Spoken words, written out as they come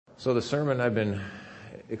So the sermon I've been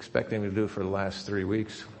expecting to do for the last 3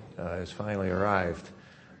 weeks has finally arrived.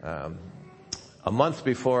 A month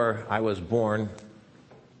before I was born,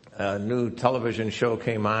 a new television show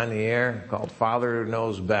came on the air called Father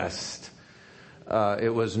Knows Best.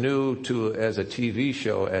 It was new as a TV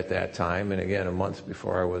show at that time, and again, a month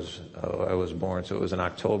before I was born. So it was in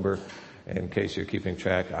October, in case you're keeping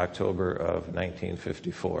track, October of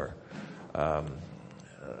 1954.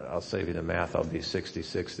 I'll save you the math. I'll be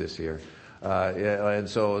 66 this year. And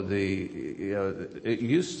so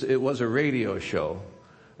it was a radio show.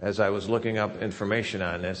 As I was looking up information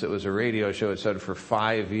on this, it was a radio show. It said for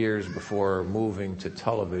 5 years before moving to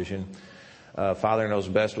television. Father Knows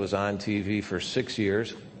Best was on TV for 6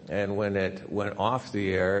 years. And when it went off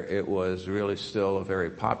the air, it was really still a very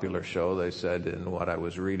popular show. They said in what I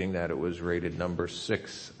was reading that it was rated number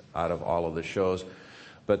 6 out of all of the shows.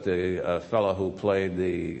 But the fellow who played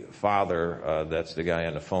the father, that's the guy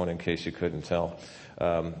on the phone in case you couldn't tell,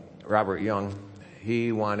 Robert Young,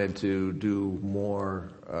 he wanted to do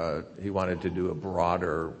more, he wanted to do a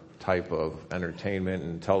broader type of entertainment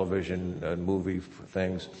and television and movie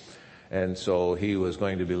things. And so he was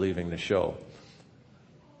going to be leaving the show.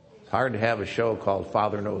 Hard to have a show called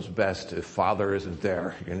Father Knows Best if Father isn't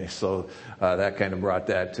there. So that kind of brought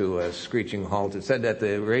that to a screeching halt. It said that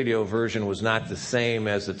the radio version was not the same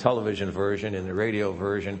as the television version in the radio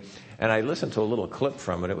version. And I listened to a little clip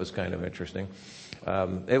from it. It was kind of interesting.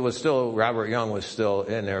 It was still, Robert Young was still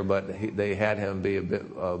in there, but they had him be a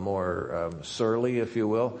bit more surly, if you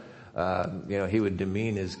will. He would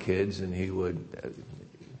demean his kids and he would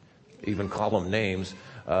even call them names.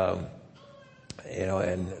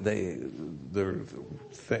 And the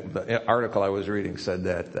article I was reading said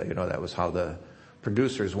that, that was how the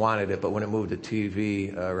producers wanted it. But when it moved to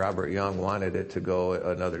TV, Robert Young wanted it to go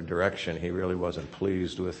another direction. He really wasn't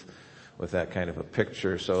pleased with that kind of a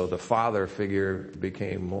picture. So the father figure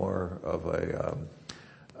became more of a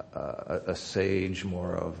sage,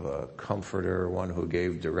 more of a comforter, one who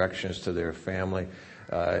gave directions to their family.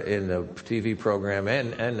 In the TV program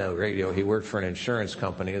and the radio, he worked for an insurance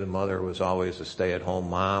company. The mother was always a stay-at-home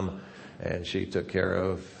mom, and she took care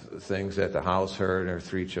of things at the house, her and her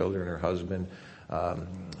 3 children, her husband.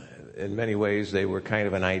 In many ways, they were kind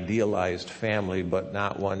of an idealized family, but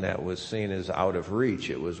not one that was seen as out of reach.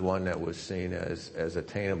 It was one that was seen as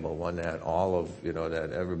attainable, one that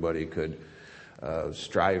that everybody could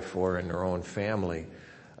strive for in their own family.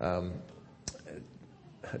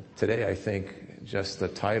 Today, I think just the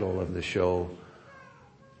title of the show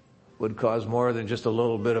would cause more than just a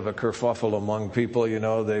little bit of a kerfuffle among people.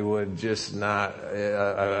 They would just not,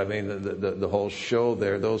 the whole show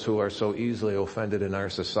there, those who are so easily offended in our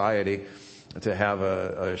society, to have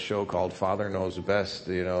a show called Father Knows Best,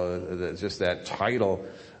 just that title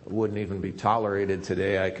wouldn't even be tolerated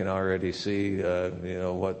today. I can already see,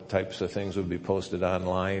 what types of things would be posted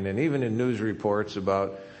online, and even in news reports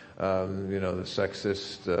about the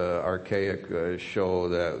sexist, archaic show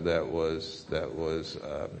that was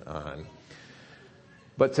on.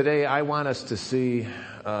 But today I want us to see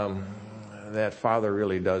that Father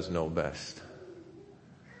really does know best.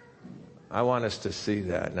 I want us to see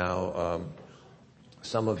that. Now,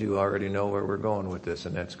 some of you already know where we're going with this,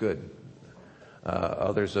 and that's good.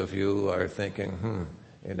 Others of you are thinking,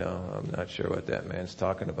 I'm not sure what that man's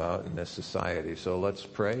talking about in this society. So let's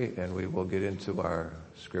pray, and we will get into our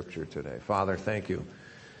scripture today. Father, thank you.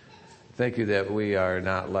 Thank you that we are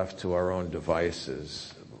not left to our own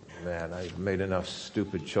devices. Man, I've made enough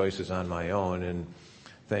stupid choices on my own, and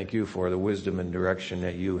thank you for the wisdom and direction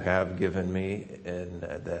that you have given me, and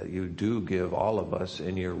that you do give all of us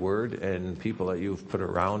in your word, and people that you've put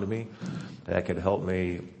around me that can help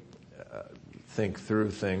me think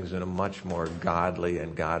through things in a much more godly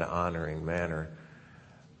and God-honoring manner.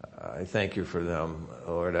 I thank you for them,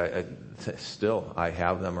 Lord. I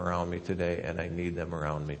have them around me today, and I need them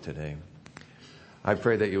around me today. I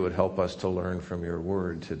pray that you would help us to learn from your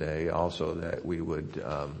word today, also that we would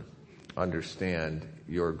understand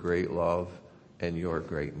your great love and your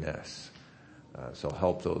greatness. So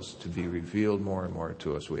help those to be revealed more and more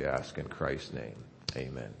to us, we ask in Christ's name.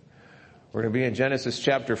 Amen. We're going to be in Genesis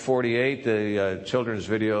chapter 48. The children's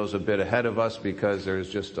video is a bit ahead of us because there's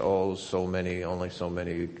just only so many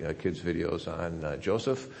kids videos on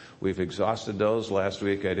Joseph. We've exhausted those. Last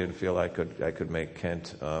week I didn't feel I could make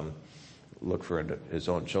Kent look for his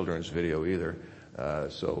own children's video either.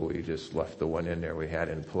 So we just left the one in there we had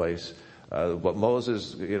in place. But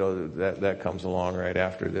Moses, that comes along right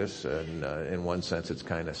after this, and in one sense it's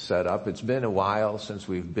kind of set up. It's been a while since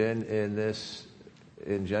we've been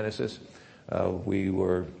in Genesis. We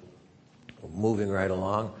were moving right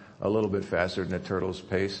along. a little bit faster than a turtle's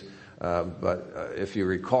pace. But if you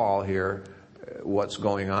recall here, what's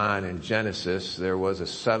going on in Genesis, there was a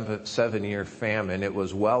 7-year famine.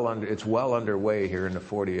 It's well underway here in the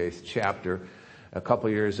 48th chapter. A couple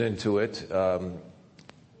years into it,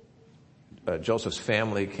 Joseph's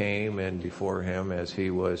family came in before him as he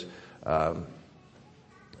was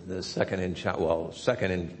the second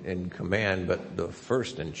in command, but the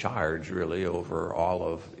first in charge, really, over all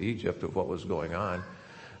of Egypt, of what was going on.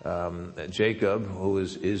 Jacob, who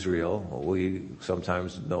is Israel, we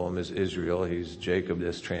sometimes know him as Israel. He's Jacob.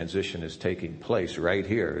 This transition is taking place right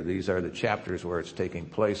here. These are the chapters where it's taking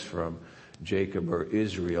place from Jacob, or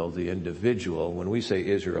Israel, the individual. When we say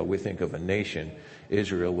Israel, we think of a nation.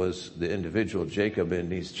 Israel was the individual. Jacob, in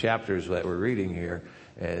these chapters that we're reading here,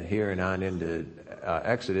 and here and on into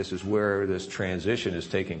Exodus, is where this transition is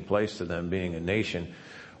taking place to them being a nation.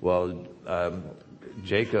 Well,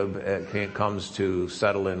 Jacob comes to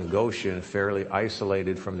settle in Goshen, fairly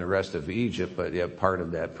isolated from the rest of Egypt, but yet part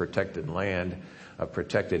of that protected land, a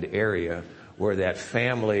protected area, where that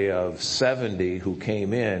family of 70 who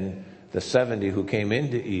came in, the 70 who came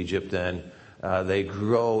into Egypt, then they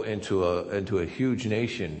grow into a huge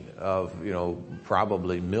nation of,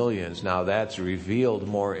 probably millions. Now that's revealed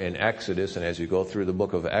more in Exodus, and as you go through the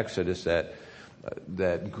book of Exodus,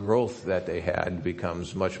 that growth that they had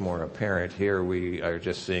becomes much more apparent. Here we are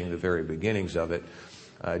just seeing the very beginnings of it.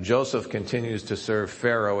 Joseph continues to serve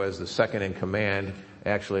Pharaoh as the second in command.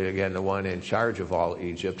 Actually, again, the one in charge of all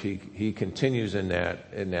Egypt. He continues in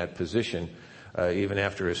that position even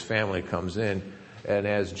after his family comes in. And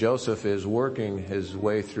as Joseph is working his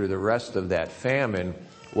way through the rest of that famine,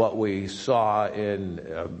 what we saw in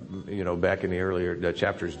back in the earlier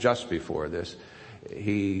chapters just before this,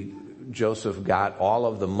 Joseph got all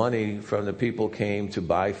of the money from the people came to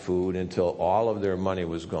buy food until all of their money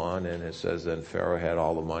was gone. And it says then Pharaoh had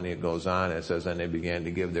all the money. It goes on. It says then they began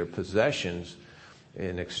to give their possessions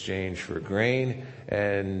in exchange for grain.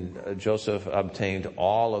 And Joseph obtained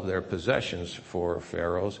all of their possessions for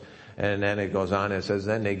Pharaoh's. And then it goes on. It says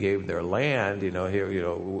then they gave their land.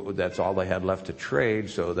 That's all they had left to trade.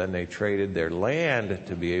 So then they traded their land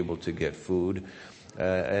to be able to get food.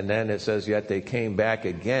 And then it says, yet they came back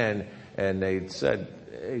again and they said,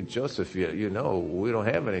 hey, Joseph, we don't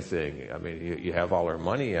have anything. I mean, you have all our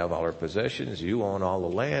money, you have all our possessions, you own all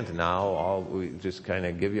the land. Now we just kind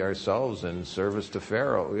of give you ourselves in service to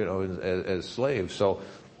Pharaoh, as slaves. So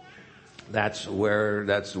that's where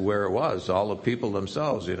it was. All the people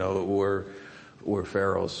themselves, were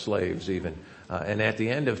Pharaoh's slaves even. And at the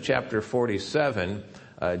end of chapter 47,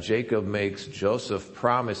 Jacob makes Joseph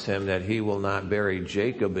promise him that he will not bury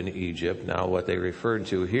Jacob in Egypt. Now, what they referred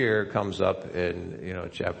to here comes up in,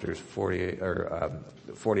 chapters 48 or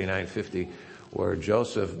 49, 50, where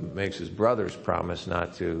Joseph makes his brothers promise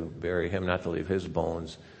not to bury him, not to leave his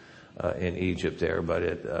bones in Egypt there.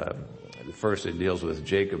 But first it deals with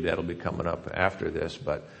Jacob. That'll be coming up after this.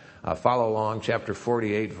 But follow along, chapter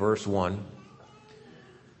 48, verse 1.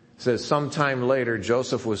 It says, sometime later,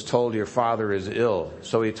 Joseph was told, your father is ill.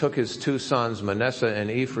 So he took his 2 sons, Manasseh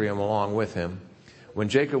and Ephraim, along with him. When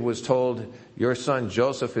Jacob was told, your son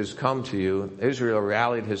Joseph has come to you, Israel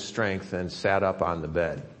rallied his strength and sat up on the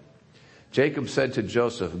bed. Jacob said to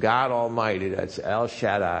Joseph, God Almighty, that's El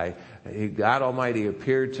Shaddai, God Almighty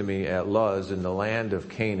appeared to me at Luz in the land of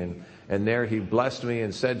Canaan, and there he blessed me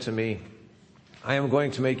and said to me, I am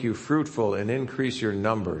going to make you fruitful and increase your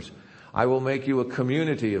numbers. I will make you a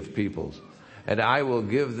community of peoples, and I will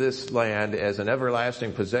give this land as an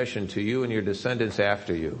everlasting possession to you and your descendants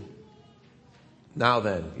after you. Now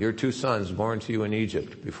then, your 2 sons born to you in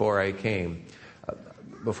Egypt before I came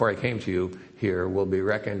to you here will be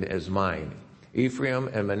reckoned as mine. Ephraim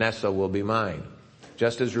and Manasseh will be mine,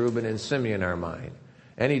 just as Reuben and Simeon are mine.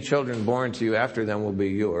 Any children born to you after them will be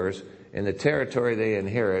yours. In the territory they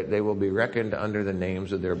inherit, they will be reckoned under the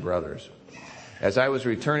names of their brothers. As I was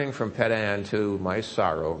returning from Padan to my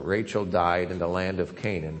sorrow, Rachel died in the land of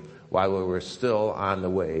Canaan while we were still on the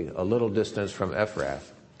way, a little distance from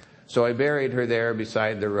Ephrath. So I buried her there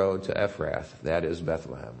beside the road to Ephrath, that is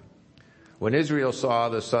Bethlehem. When Israel saw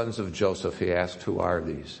the sons of Joseph, he asked, who are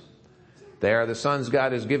these? They are the sons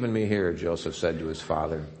God has given me here, Joseph said to his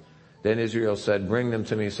father. Then Israel said, bring them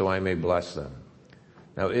to me so I may bless them.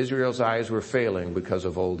 Now Israel's eyes were failing because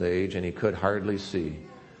of old age, and he could hardly see.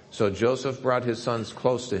 So Joseph brought his sons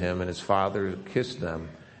close to him, and his father kissed them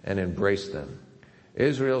and embraced them.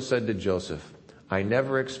 Israel said to Joseph, I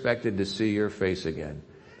never expected to see your face again,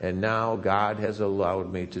 and now God has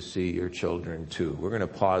allowed me to see your children too. We're going to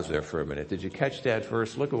pause there for a minute. Did you catch that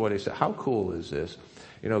verse? Look at what he said. How cool is this?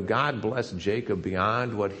 God blessed Jacob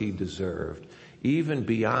beyond what he deserved. even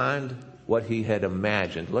beyond what he had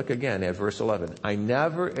imagined. Look again at verse 11. I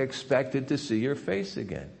never expected to see your face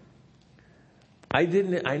again. I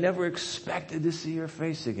never expected to see your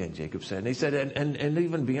face again, Jacob said. And he said, and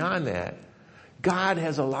even beyond that, God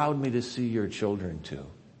has allowed me to see your children too.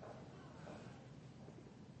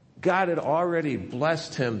 God had already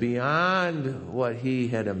blessed him beyond what he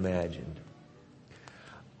had imagined.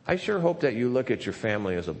 I sure hope that you look at your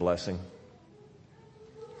family as a blessing.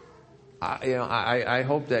 I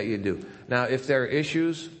hope that you do. Now, if there are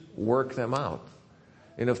issues, work them out.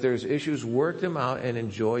 And if there's issues, work them out and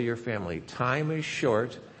enjoy your family. Time is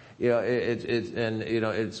short.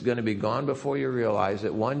 It's going to be gone before you realize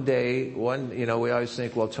it. One day, we always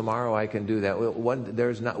think, well, tomorrow I can do that. Well, one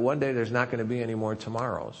day there's not going to be any more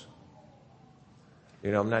tomorrows.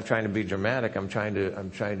 I'm not trying to be dramatic. I'm trying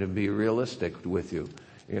to be realistic with you.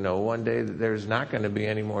 One day there's not going to be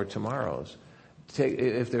any more tomorrows.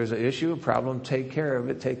 If there's an issue, a problem, take care of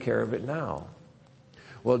it. Take care of it now.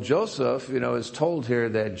 Well, Joseph, is told here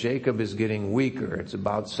that Jacob is getting weaker. It's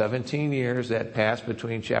about 17 years that passed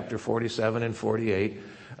between chapter 47 and 48.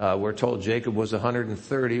 We're told Jacob was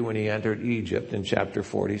 130 when he entered Egypt in chapter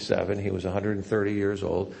 47. He was 130 years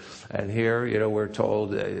old. And here, we're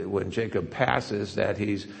told when Jacob passes that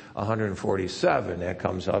he's 147. That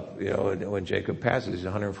comes up, when Jacob passes, he's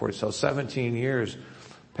 140. So 17 years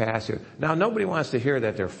pass here. Now, nobody wants to hear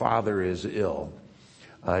that their father is ill.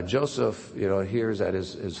 Joseph, hears that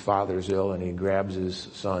his father's ill, and he grabs his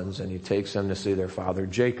sons and he takes them to see their father,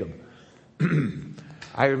 Jacob.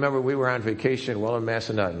 I remember we were on vacation in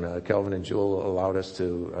Massanutten. Kelvin and Jewel allowed us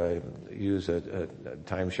to use a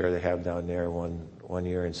timeshare they have down there one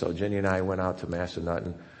year. And so Jenny and I went out to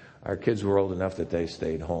Massanutten. Our kids were old enough that they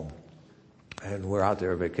stayed home. And we're out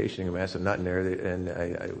there vacationing in Massanutten there, and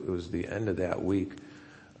it was the end of that week,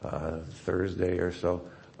 Thursday or so.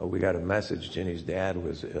 We got a message. Jenny's dad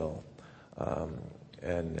was ill,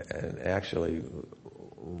 and actually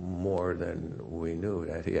more than we knew,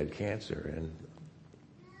 that he had cancer. And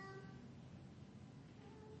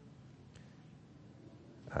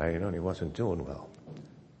he wasn't doing well.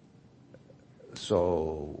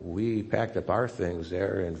 So we packed up our things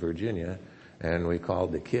there in Virginia, and we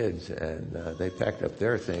called the kids, and they packed up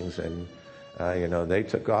their things, and they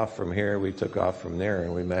took off from here, we took off from there,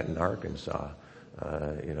 and we met in Arkansas.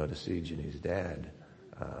 To see Jenny's dad.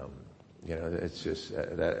 It's just,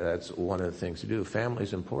 that's one of the things to do.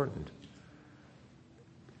 Family's important.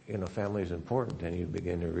 Family's important, and you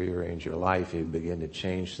begin to rearrange your life, you begin to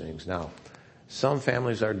change things. Now, some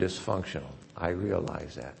families are dysfunctional. I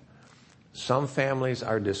realize that. Some families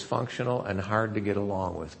are dysfunctional and hard to get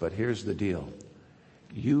along with, but here's the deal.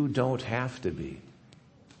 You don't have to be.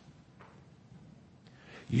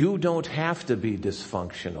 You don't have to be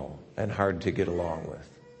dysfunctional and hard to get along with.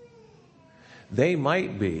 They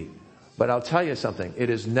might be, but I'll tell you something. It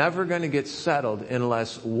is never going to get settled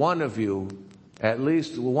unless one of you, at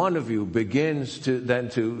least one of you, begins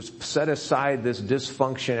to set aside this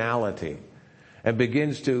dysfunctionality and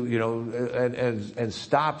begins to, and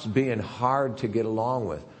stops being hard to get along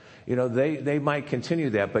with. They might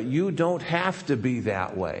continue that, but you don't have to be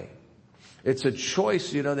that way. It's a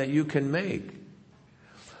choice, that you can make.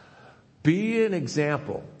 Be an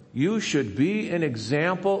example. You should be an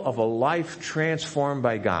example of a life transformed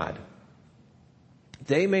by God.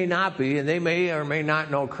 They may not be, and they may or may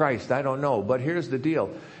not know Christ. I don't know. But here's the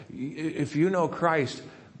deal. If you know Christ,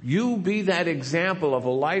 you be that example of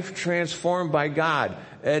a life transformed by God.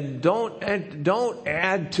 And don't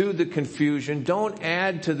add to the confusion. Don't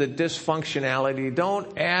add to the dysfunctionality.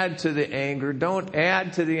 Don't add to the anger. Don't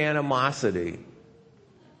add to the animosity.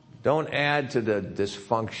 Don't add to the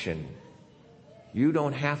dysfunction. You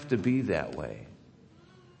don't have to be that way.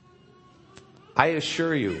 I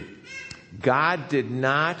assure you, God did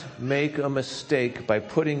not make a mistake by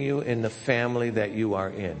putting you in the family that you are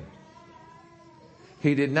in.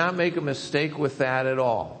 He did not make a mistake with that at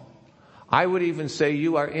all. I would even say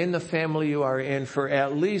you are in the family you are in for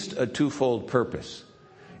at least a twofold purpose.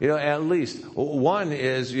 At least one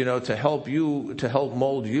is, to help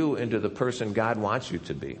mold you into the person God wants you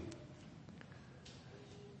to be.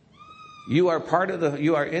 You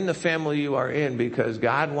are in the family you are in because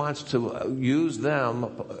God wants to use them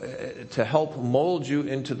to help mold you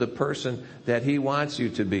into the person that He wants you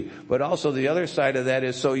to be. But also the other side of that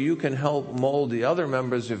is so you can help mold the other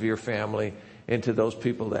members of your family into those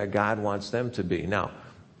people that God wants them to be. Now,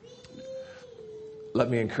 let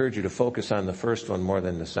me encourage you to focus on the first one more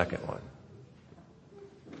than the second one.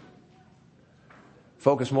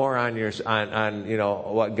 Focus more on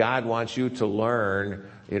what God wants you to learn,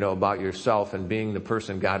 about yourself and being the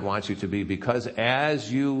person God wants you to be. Because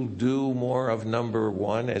as you do more of number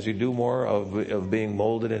one, as you do more of being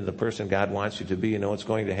molded into the person God wants you to be, what's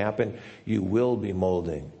going to happen? You will be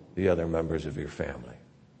molding the other members of your family.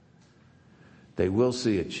 They will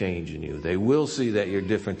see a change in you. They will see that you're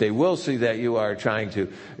different. They will see that you are trying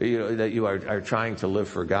to, that you are trying to live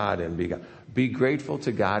for God and be God. Be grateful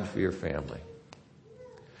to God for your family.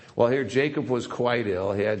 Well, here Jacob was quite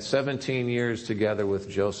ill. He had 17 years together with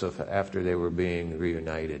Joseph after they were being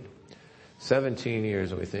reunited. 17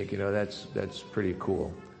 years, and we think, that's pretty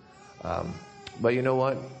cool. But you know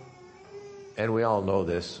what? And we all know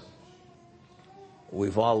this.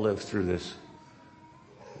 We've all lived through this.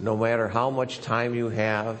 No matter how much time you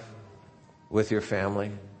have with your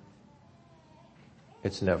family,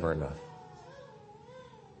 it's never enough.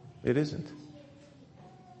 It isn't.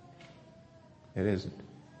 It isn't.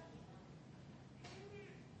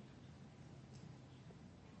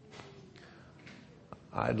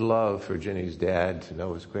 I'd love for Ginny's dad to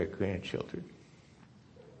know his great-grandchildren.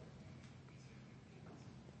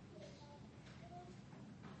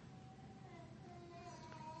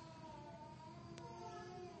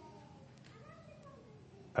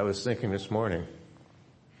 I was thinking this morning,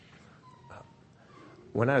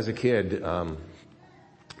 when I was a kid,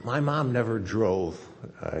 my mom never drove.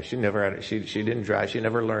 She didn't drive. She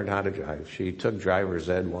never learned how to drive. She took driver's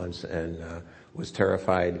ed once and was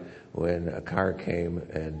terrified when a car came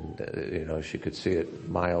and, she could see it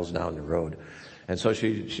miles down the road. And so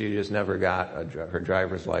she just never got her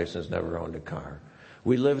driver's license, never owned a car.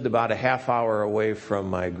 We lived about a half hour away from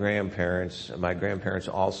my grandparents. My grandparents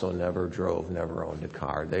also never drove, never owned a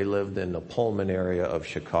car. They lived in the Pullman area of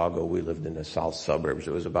Chicago. We lived in the south suburbs.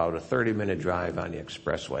 It was about a 30-minute drive on the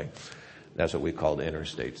expressway. That's what we called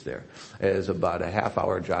interstates there. It was about a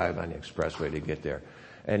half-hour drive on the expressway to get there.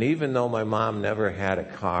 And even though my mom never had a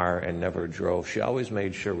car and never drove, she always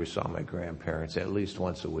made sure we saw my grandparents at least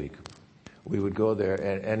once a week. We would go there,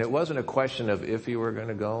 and it wasn't a question of if you were going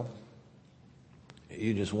to go.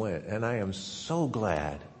 You just went. And I am so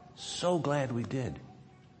glad we did.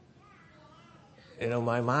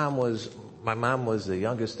 My mom was the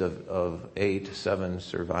youngest of 7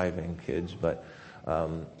 surviving kids, but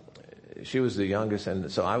she was the youngest,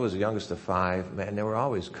 and so I was the youngest of 5. Man, there were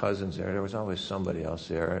always cousins there. There was always somebody else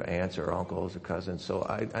there, aunts or uncles or cousins. So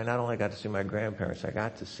I not only got to see my grandparents, I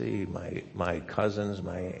got to see my cousins,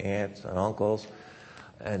 my aunts and uncles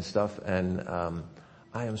and stuff. And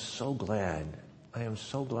I am so glad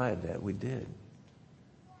that we did.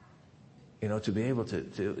 To be able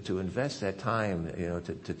to invest that time,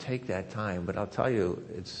 to take that time. But I'll tell you,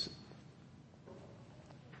 it's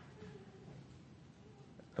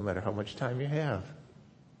no matter how much time you have,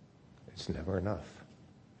 it's never enough.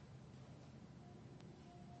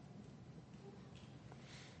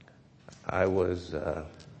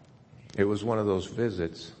 It was one of those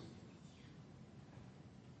visits.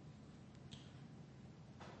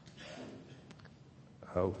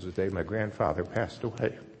 It was the day my grandfather passed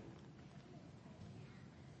away.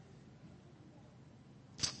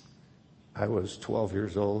 I was 12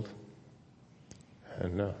 years old,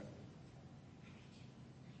 and a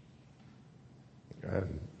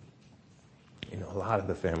lot of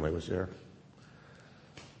the family was there.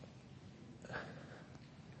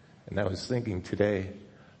 And I was thinking today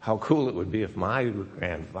how cool it would be if my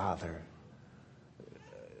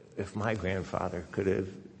grandfather could have,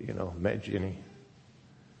 met Ginny,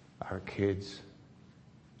 our kids.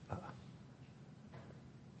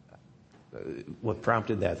 What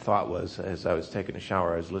prompted that thought was, as I was taking a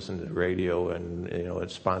shower, I was listening to the radio, and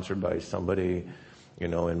it's sponsored by somebody,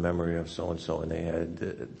 in memory of so-and-so, and they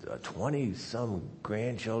had 20 some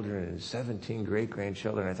grandchildren and 17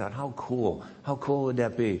 great-grandchildren. I thought, how cool would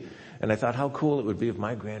that be? And I thought, how cool it would be if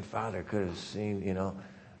my grandfather could have seen,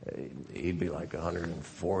 he'd be like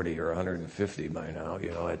 140 or 150 by now,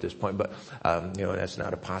 at this point. But, that's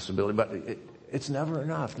not a possibility. But it's never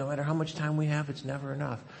enough. No matter how much time we have, it's never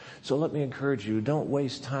enough. So let me encourage you, don't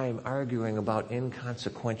waste time arguing about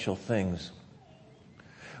inconsequential things,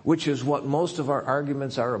 which is what most of our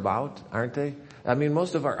arguments are about, aren't they? I mean,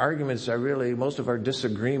 most of our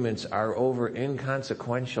disagreements are over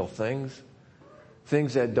inconsequential things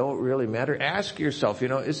that don't really matter. Ask yourself,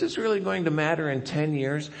 is this really going to matter in 10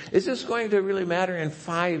 years? Is this going to really matter in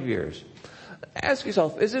 5 years? Ask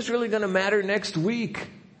yourself, is this really going to matter next week?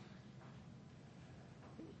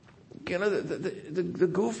 The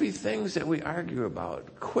goofy things that we argue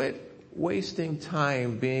about. Quit wasting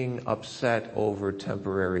time being upset over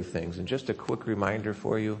temporary things. And just a quick reminder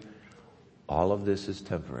for you, all of this is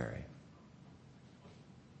temporary.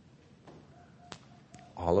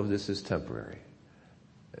 All of this is temporary.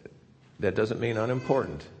 That doesn't mean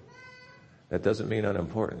unimportant. That doesn't mean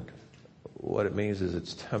unimportant. What it means is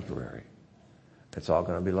it's temporary. It's all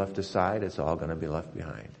going to be left aside. It's all going to be left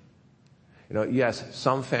behind. Yes,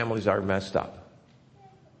 some families are messed up.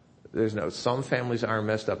 Some families are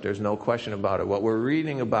messed up. There's no question about it. What we're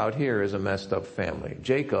reading about here is a messed up family.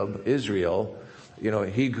 Jacob, Israel,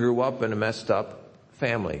 he grew up in a messed up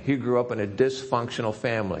family. He grew up in a dysfunctional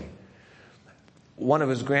family. One of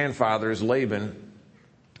his grandfathers, Laban,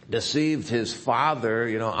 deceived his father,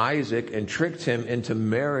 Isaac, and tricked him into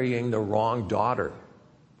marrying the wrong daughter.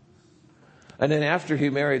 And then after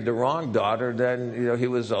he married the wrong daughter, then, he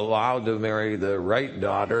was allowed to marry the right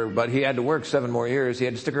daughter, but he had to work 7 more years. He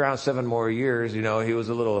had to stick around 7 more years. He was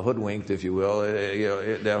a little hoodwinked, if you will,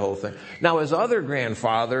 that whole thing. Now his other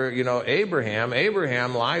grandfather,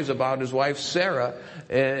 Abraham lies about his wife Sarah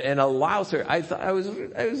and allows her, I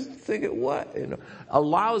was thinking, what?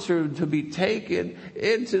 Allows her to be taken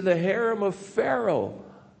into the harem of Pharaoh.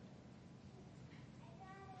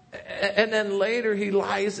 And then later he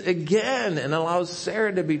lies again and allows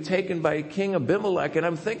Sarah to be taken by King Abimelech. And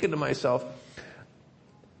I'm thinking to myself,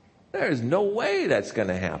 there's no way that's going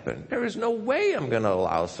to happen. There is no way I'm going to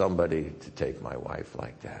allow somebody to take my wife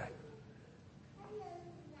like that.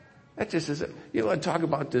 That just is, talk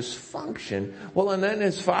about dysfunction. Well, and then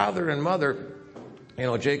his father and mother,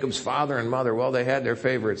 Jacob's father and mother, well, they had their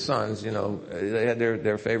favorite sons, they had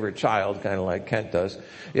their favorite child, kind of like Kent does.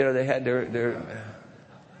 They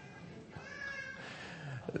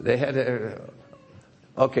had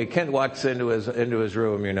Kent walks into his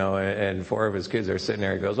room, and 4 of his kids are sitting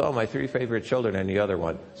there. He goes, "Oh, my 3 favorite children and the other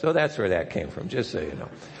one." So that's where that came from, just so you know.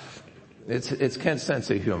 It's Kent's sense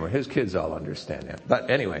of humor. His kids all understand that. But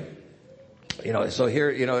anyway, so here,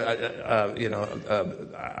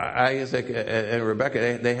 Isaac and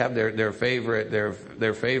Rebekah, they have their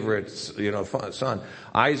favorite, son.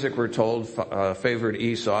 Isaac, we're told, favored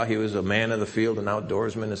Esau. He was a man of the field, an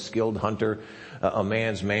outdoorsman, a skilled hunter, a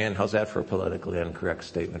man's man. How's that for a politically incorrect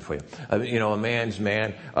statement for you? A man's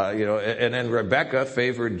man. And then Rebekah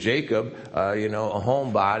favored Jacob, a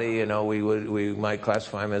homebody. We might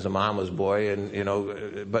classify him as a mama's boy,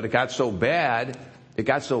 but it got so bad. It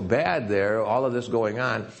got so bad there, all of this going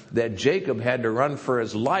on, that Jacob had to run for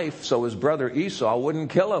his life so his brother Esau wouldn't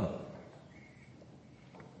kill him.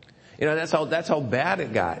 That's how bad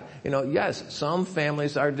it got. Yes, some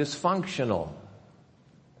families are dysfunctional.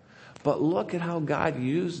 But look at how God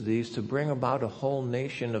used these to bring about a whole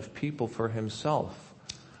nation of people for himself.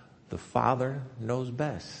 The Father knows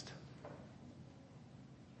best.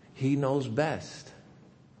 He knows best.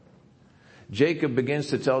 Jacob begins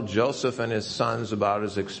to tell Joseph and his sons about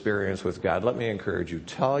his experience with God. Let me encourage you.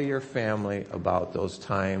 Tell your family about those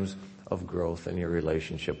times of growth in your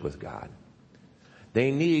relationship with God.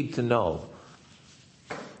 They need to know.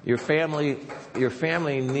 Your family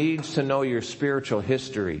needs to know your spiritual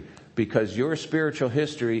history, because your spiritual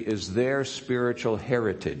history is their spiritual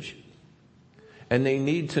heritage. And they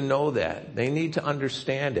need to know that. They need to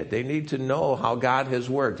understand it. They need to know how God has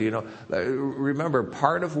worked. Remember,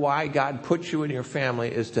 part of why God puts you in your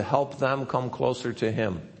family is to help them come closer to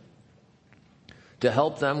Him. To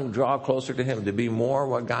help them draw closer to Him, to be more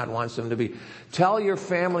what God wants them to be. Tell your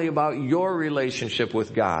family about your relationship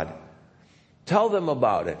with God. Tell them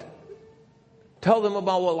about it. Tell them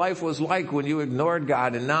about what life was like when you ignored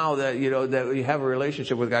God, and now that that you have a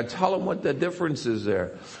relationship with God. Tell them what the difference is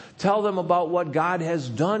there. Tell them about what God has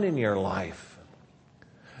done in your life.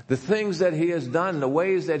 The things that He has done, the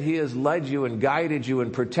ways that He has led you and guided you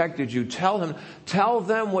and protected you. Tell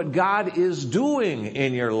them what God is doing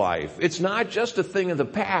in your life. It's not just a thing of the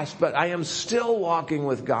past, but I am still walking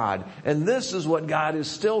with God. And this is what God is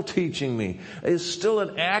still teaching me. It's still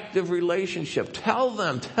an active relationship.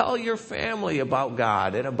 Tell your family about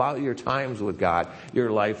God and about your times with God,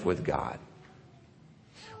 your life with God.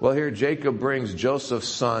 Well, here Jacob brings Joseph's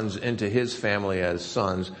sons into his family as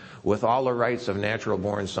sons with all the rights of natural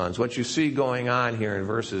born sons. What you see going on here in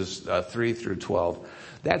verses 3 through 12,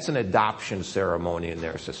 that's an adoption ceremony in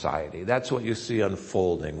their society. That's what you see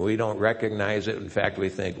unfolding. We don't recognize it. In fact, we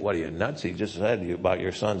think, what are you, nuts? He just said about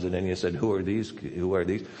your sons, and then you said, who are these? Who are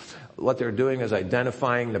these? What they're doing is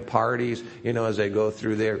identifying the parties, as they go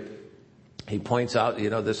through there. He points out,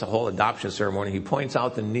 this whole adoption ceremony, he points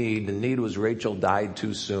out the need. The need was Rachel died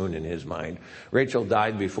too soon in his mind. Rachel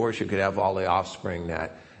died before she could have all the offspring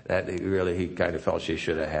that he kind of felt she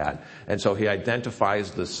should have had. And so he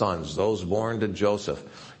identifies the sons, those born to Joseph.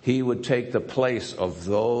 He would take the place of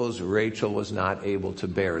those Rachel was not able to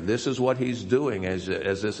bear. This is what he's doing as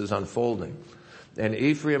this is unfolding. And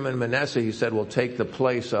Ephraim and Manasseh, he said, will take the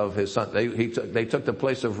place of his son. They took the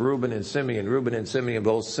place of Reuben and Simeon. Reuben and Simeon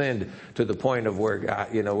both sinned to the point of where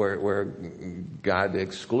God, where God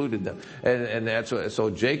excluded them. And that's what, so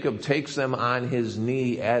Jacob takes them on his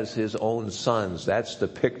knee as his own sons. That's the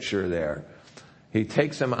picture there. He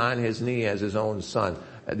takes them on his knee as his own son.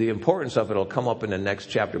 The importance of it will come up in the next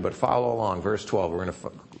chapter, but follow along. Verse 12, we're going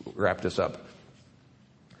to wrap this up.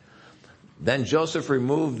 Then Joseph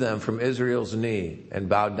removed them from Israel's knee and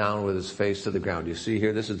bowed down with his face to the ground. You see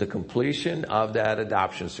here, this is the completion of that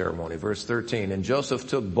adoption ceremony. Verse 13, and Joseph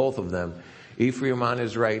took both of them, Ephraim on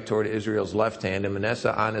his right toward Israel's left hand, and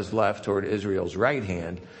Manasseh on his left toward Israel's right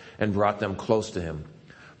hand, and brought them close to him.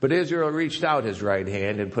 But Israel reached out his right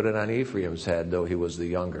hand and put it on Ephraim's head, though he was the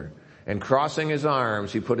younger. And crossing his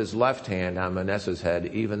arms, he put his left hand on Manasseh's head,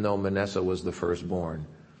 even though Manasseh was the firstborn.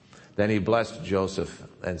 Then he blessed Joseph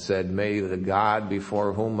and said, may the God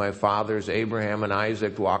before whom my fathers Abraham and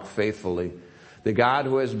Isaac walked faithfully, the God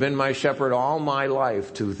who has been my shepherd all my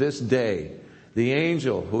life to this day, the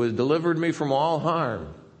angel who has delivered me from all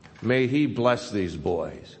harm, may he bless these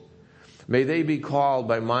boys. May they be called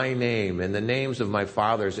by my name and the names of my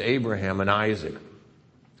fathers Abraham and Isaac,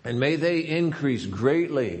 and may they increase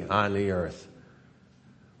greatly on the earth.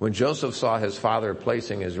 When Joseph saw his father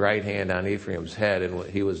placing his right hand on Ephraim's head, and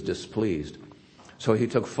he was displeased. So he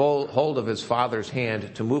took full hold of his father's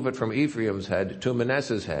hand to move it from Ephraim's head to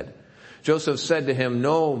Manasseh's head. Joseph said to him,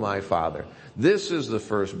 no, my father, this is the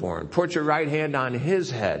firstborn. Put your right hand on his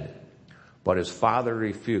head. But his father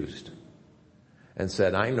refused and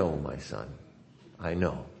said, I know, my son, I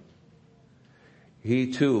know.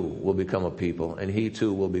 He too will become a people, and he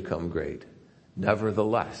too will become great.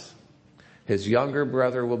 Nevertheless, his younger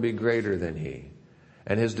brother will be greater than he,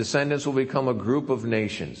 and his descendants will become a group of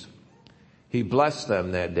nations. He blessed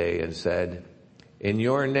them that day and said, in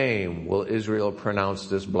your name will Israel pronounce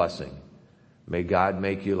this blessing. May God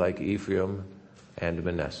make you like Ephraim and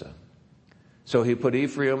Manasseh. So he put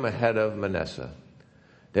Ephraim ahead of Manasseh.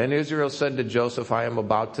 Then Israel said to Joseph, I am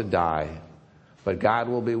about to die, but God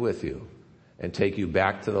will be with you and take you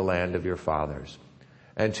back to the land of your fathers.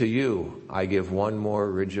 And to you I give one more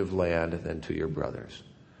ridge of land than to your brothers,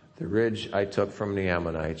 the ridge I took from the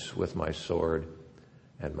Ammonites with my sword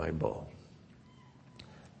and my bow.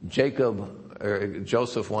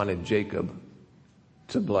 Joseph wanted Jacob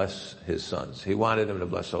to bless his sons. He wanted him to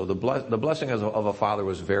bless. So the blessing of a father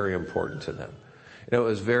was very important to them. It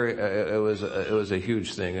was a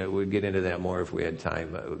huge thing. We'd get into that more if we had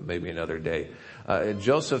time, maybe another day.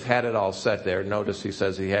 Joseph had it all set there. Notice he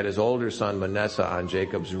says he had his older son Manasseh on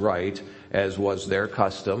Jacob's right, as was their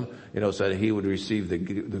custom, so that he would receive the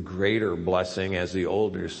greater blessing as the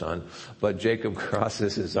older son. But Jacob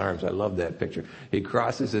crosses his arms. I love that picture. He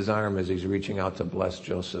crosses his arm as he's reaching out to bless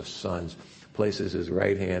Joseph's sons, places his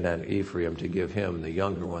right hand on Ephraim to give him, the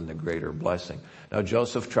younger one, the greater blessing. Now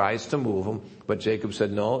Joseph tries to move him, but Jacob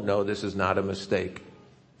said, no, this is not a mistake.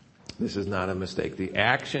 This is not a mistake. The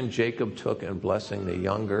action Jacob took in blessing the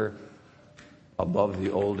younger above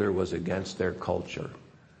the older was against their culture.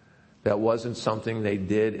 That wasn't something they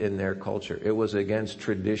did in their culture. It was against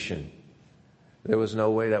tradition. There was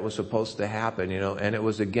no way that was supposed to happen, and it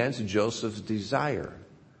was against Joseph's desire.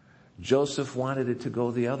 Joseph wanted it to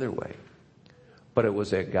go the other way. But it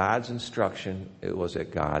was at God's instruction. It was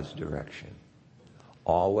at God's direction.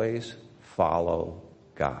 Always follow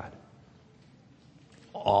God.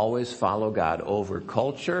 Always follow God over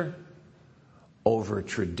culture, over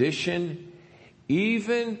tradition,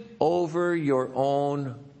 even over your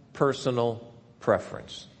own personal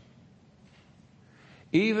preference.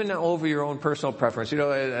 Even over your own personal preference.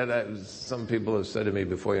 Some people have said to me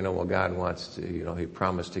before, God wants to, He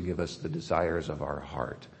promised to give us the desires of our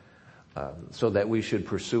heart. So that we should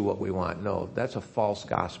pursue what we want. No, that's a false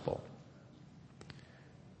gospel.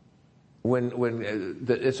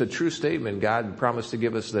 It's a true statement, God promised to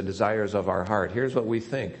give us the desires of our heart. Here's what we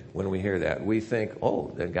think when we hear that. We think,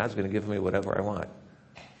 then God's going to give me whatever I want.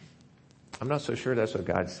 I'm not so sure that's what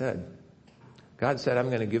God said. God said, I'm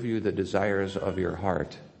going to give you the desires of your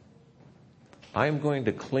heart. I'm going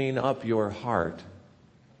to clean up your heart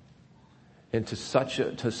to such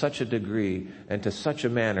a degree and to such a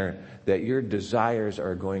manner that your desires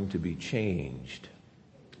are going to be changed.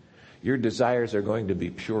 Your desires are going to be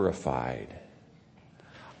purified.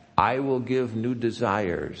 I will give new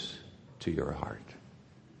desires to your heart.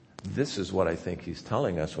 This is what I think He's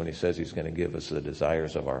telling us when He says He's going to give us the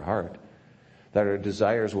desires of our heart. That our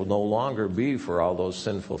desires will no longer be for all those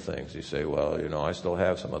sinful things. You say, well, I still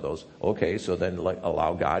have some of those. Okay, so then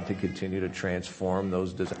allow God to continue to transform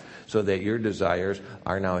those desires so that your desires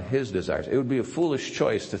are now His desires. It would be a foolish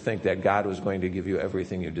choice to think that God was going to give you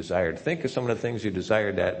everything you desired. Think of some of the ththings you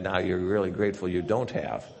desired that now you're really grateful you don't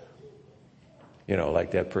have.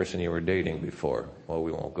 Like that person you were dating before. Well,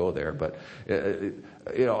 we won't go there, but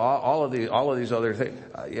all of these other things.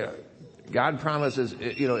 God promises,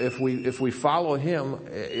 if we follow Him,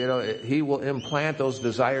 He will implant those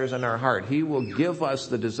desires in our heart. He will give us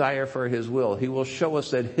the desire for His will. He will show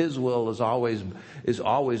us that His will is always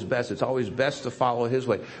best. It's always best to follow His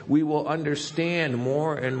way. We will understand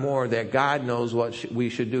more and more that God knows what we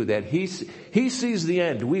should do. That He sees the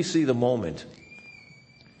end. We see the moment.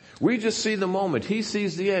 We just see the moment. He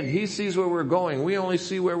sees the end. He sees where we're going. We only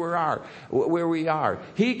see where we are.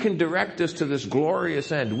 He can direct us to this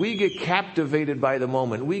glorious end. We get captivated by the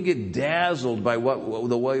moment. We get dazzled by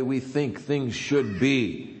the way we think things should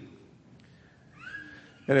be.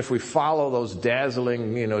 And if we follow those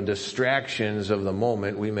dazzling, distractions of the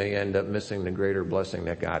moment, we may end up missing the greater blessing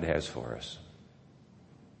that God has for us.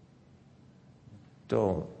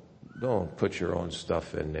 Don't put your own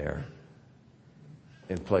stuff in there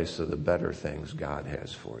in place of the better things God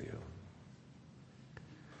has for you.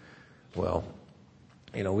 Well,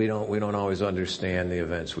 we don't always understand the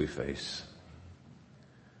events we face.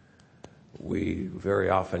 We very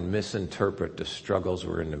often misinterpret the struggles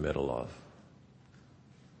we're in the middle of.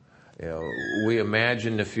 We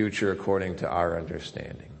imagine the future according to our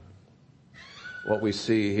understanding. What we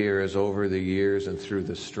see here is over the years and through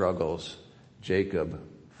the struggles, Jacob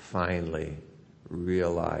finally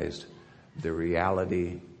realized the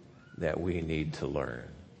reality that we need to learn.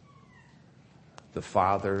 The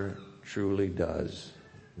Father truly does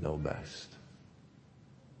know best.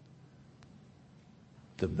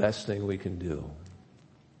 The best thing we can do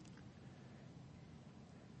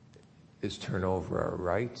is turn over our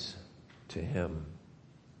rights to Him.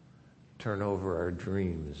 Turn over our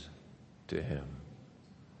dreams to Him.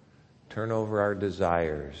 Turn over our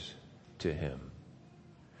desires to Him.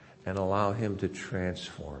 And allow Him to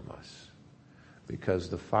transform us. Because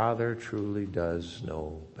the Father truly does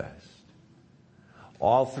know best.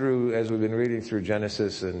 All through, as we've been reading through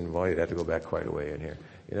Genesis, and you'd have to go back quite a way in here,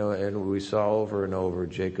 and we saw over and over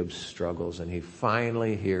Jacob's struggles, and he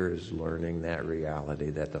finally here is learning that reality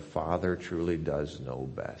that the Father truly does know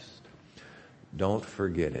best. Don't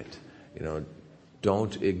forget it.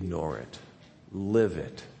 Don't ignore it. Live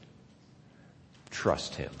it.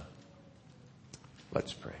 Trust Him.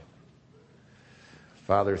 Let's pray.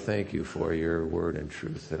 Father, thank you for your word and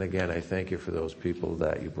truth. And again, I thank you for those people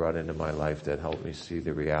that you brought into my life that helped me see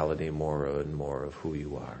the reality more and more of who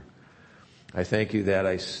you are. I thank you that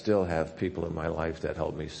I still have people in my life that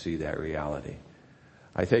help me see that reality.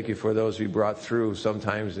 I thank you for those you brought through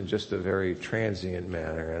sometimes in just a very transient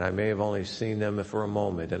manner. And I may have only seen them for a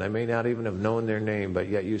moment. And I may not even have known their name, but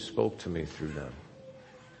yet you spoke to me through them.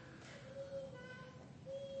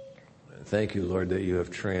 And thank you, Lord, that you have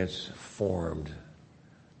transformed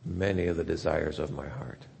many of the desires of my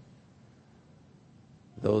heart.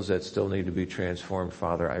 Those that still need to be transformed,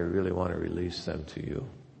 Father, I really want to release them to you.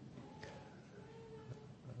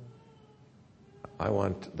 I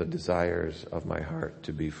want the desires of my heart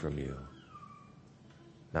to be from you,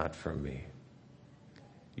 not from me.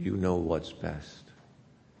 You know what's best.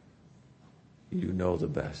 You know the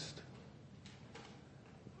best.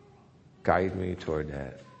 Guide me toward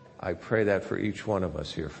that. I pray that for each one of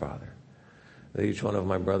us here, Father. That each one of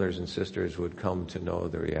my brothers and sisters would come to know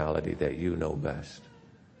the reality that you know best.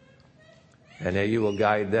 And that you will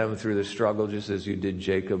guide them through the struggle just as you did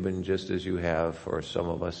Jacob and just as you have for some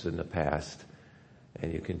of us in the past.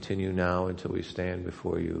 And you continue now until we stand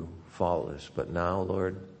before you faultless. But now,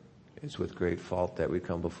 Lord, it's with great fault that we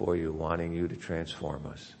come before you wanting you to transform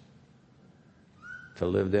us. To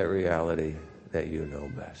live that reality that you know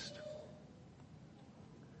best.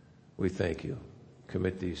 We thank you.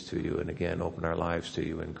 Commit these to you, and again, open our lives to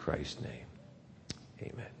you in Christ's name.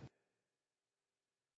 Amen.